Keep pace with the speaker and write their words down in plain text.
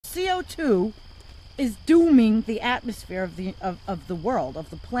CO2 is dooming the atmosphere of the world, of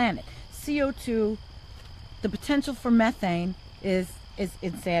the planet. CO2, the potential for methane is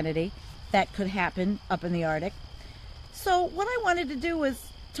insanity that could happen up in the Arctic. So what I wanted to do was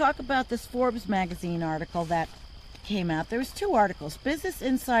talk about this Forbes magazine article that came out. There was 2 articles. Business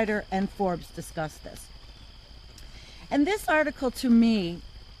Insider and Forbes discussed this. And this article to me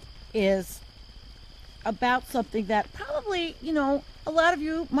is about something that probably, you know, a lot of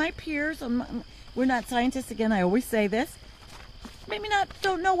you, my peers, we're not scientists again, I always say this, maybe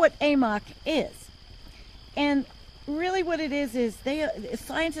don't know what AMOC is. And really what it is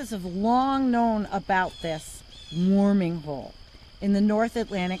scientists have long known about this warming hole in the North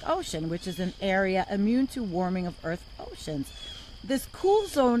Atlantic Ocean, which is an area immune to warming of Earth's oceans. This cool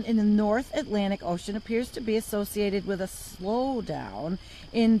zone in the North Atlantic Ocean appears to be associated with a slowdown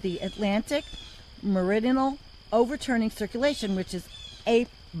in the Atlantic Meridional Overturning Circulation, which is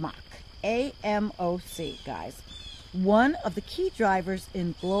AMOC, A-M-O-C, guys. One of the key drivers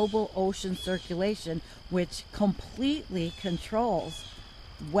in global ocean circulation, which completely controls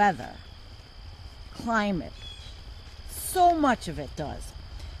weather, climate. So much of it does.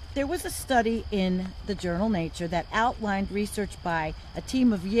 There was a study in the journal Nature that outlined research by a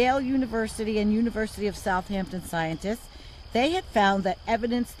team of Yale University and University of Southampton scientists. They had found that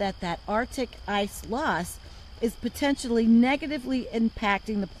evidence that Arctic ice loss is potentially negatively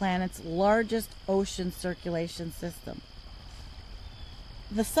impacting the planet's largest ocean circulation system.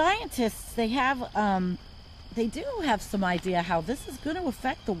 The scientists, they do have some idea how this is going to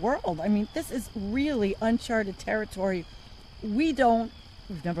affect the world. I mean, this is really uncharted territory we've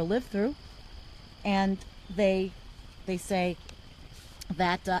never lived through. And they say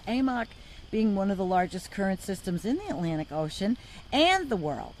that AMOC, being one of the largest current systems in the Atlantic Ocean and the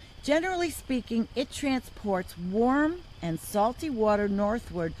world, generally speaking, it transports warm and salty water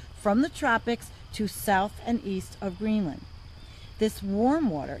northward from the tropics to south and east of Greenland. This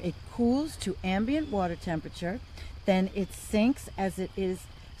warm water, it cools to ambient water temperature, then it sinks as it is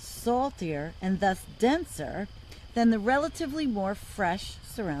saltier and thus denser than the relatively more fresh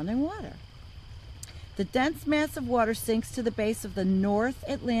surrounding water. The dense mass of water sinks to the base of the North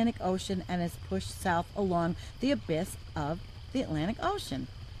Atlantic Ocean and is pushed south along the abyss of the Atlantic Ocean.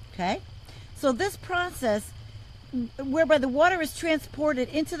 Okay? So this process, whereby the water is transported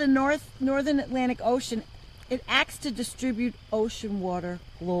into the northern Atlantic Ocean, it acts to distribute ocean water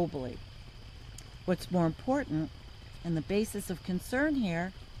globally. What's more important, and the basis of concern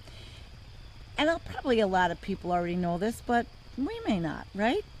here, and probably a lot of people already know this, but we may not,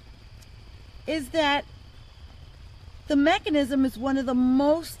 right? Is that the mechanism is one of the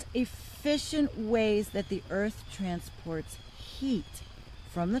most efficient ways that the Earth transports heat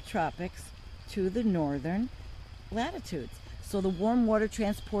from the tropics to the northern latitudes. So the warm water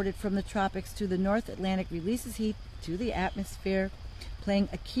transported from the tropics to the North Atlantic releases heat to the atmosphere, playing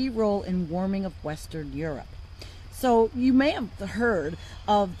a key role in warming of Western Europe. So you may have heard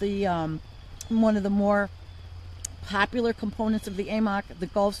of the one of the more popular components of the AMOC, the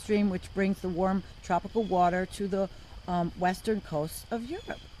Gulf Stream, which brings the warm tropical water to the western coasts of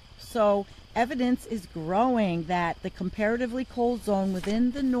Europe. So evidence is growing that the comparatively cold zone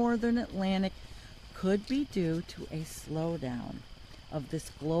within the northern Atlantic could be due to a slowdown of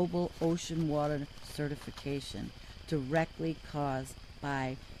this global ocean water certification directly caused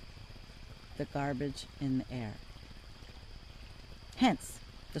by the garbage in the air. Hence,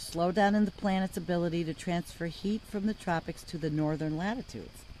 the slowdown in the planet's ability to transfer heat from the tropics to the northern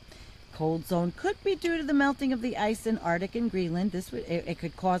latitudes. Cold zone could be due to the melting of the ice in Arctic and Greenland. It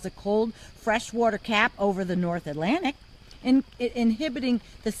could cause a cold freshwater cap over the North Atlantic, inhibiting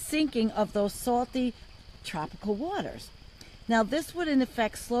the sinking of those salty tropical waters. Now, this would in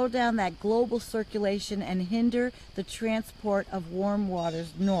effect slow down that global circulation and hinder the transport of warm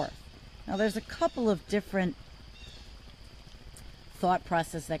waters north. Now, there's a couple of different thought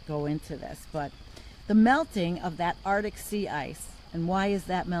process that go into this, but the melting of that Arctic sea ice, and why is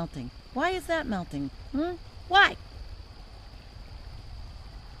that melting? Why is that melting? Why?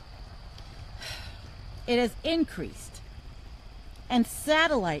 It has increased, and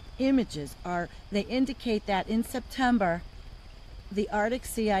satellite images they indicate that in September the Arctic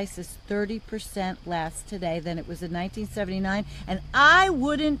sea ice is 30% less today than it was in 1979, and I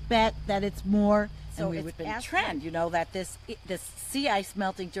wouldn't bet that it's more. So it's been a trend, you know, that this sea ice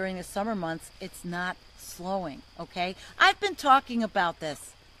melting during the summer months, it's not slowing, okay? I've been talking about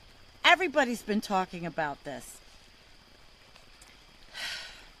this. Everybody's been talking about this.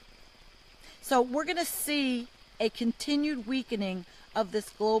 So we're going to see a continued weakening of this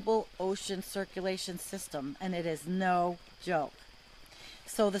global ocean circulation system, and it is no joke.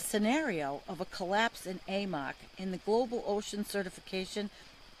 So the scenario of a collapse in AMOC, in the global ocean circulation,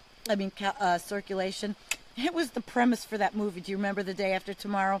 it was the premise for that movie. Do you remember The Day After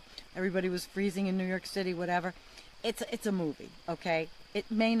Tomorrow? Everybody was freezing in New York City, whatever. It's a movie, okay? It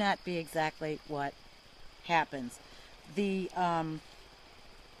may not be exactly what happens.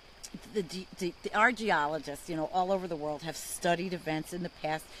 Our geologists, all over the world have studied events in the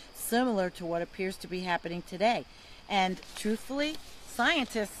past similar to what appears to be happening today. And truthfully,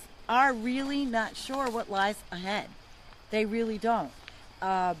 scientists are really not sure what lies ahead. They really don't.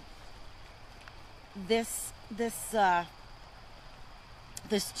 This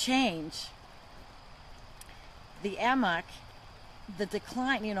change, the AMOC, the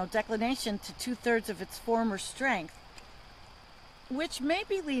decline, declination to 2/3 of its former strength, which may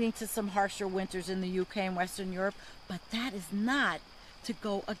be leading to some harsher winters in the UK and Western Europe, but that is not to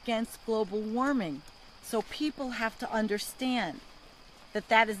go against global warming. So people have to understand that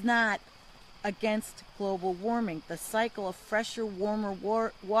that is not against global warming. The cycle of fresher, warmer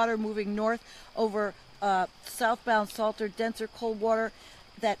water moving north over southbound, salter, denser, cold water,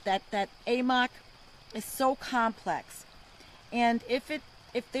 that AMOC is so complex. And if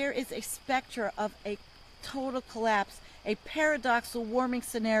there is a specter of a total collapse, a paradoxical warming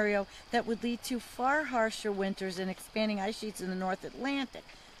scenario that would lead to far harsher winters and expanding ice sheets in the North Atlantic,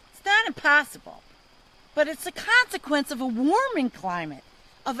 it's not impossible, but it's a consequence of a warming climate,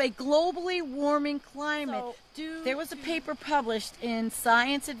 of a globally warming climate. There was a paper published in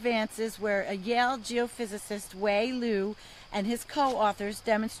Science Advances where a Yale geophysicist, Wei Liu, and his co-authors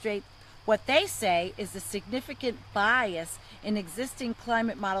demonstrate what they say is a significant bias in existing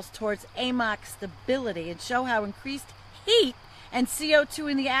climate models towards AMOC stability, and show how increased heat and CO2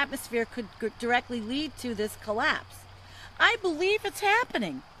 in the atmosphere could directly lead to this collapse. I believe it's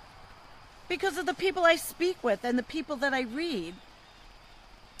happening because of the people I speak with and the people that I read.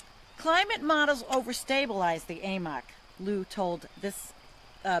 Climate models overstabilize the AMOC, Liu told this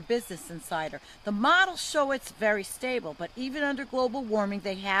Business Insider. The models show it's very stable, but even under global warming,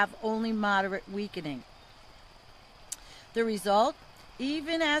 they have only moderate weakening. The result,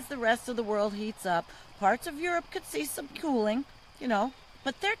 even as the rest of the world heats up, parts of Europe could see some cooling,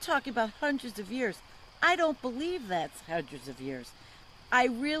 but they're talking about hundreds of years. I don't believe that's hundreds of years. I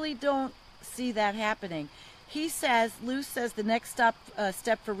really don't see that happening. Liu says the next step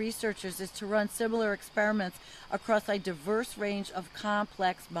for researchers is to run similar experiments across a diverse range of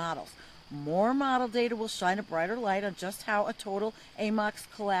complex models. More model data will shine a brighter light on just how a total AMOC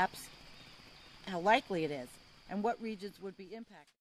collapse, how likely it is, and what regions would be impacted.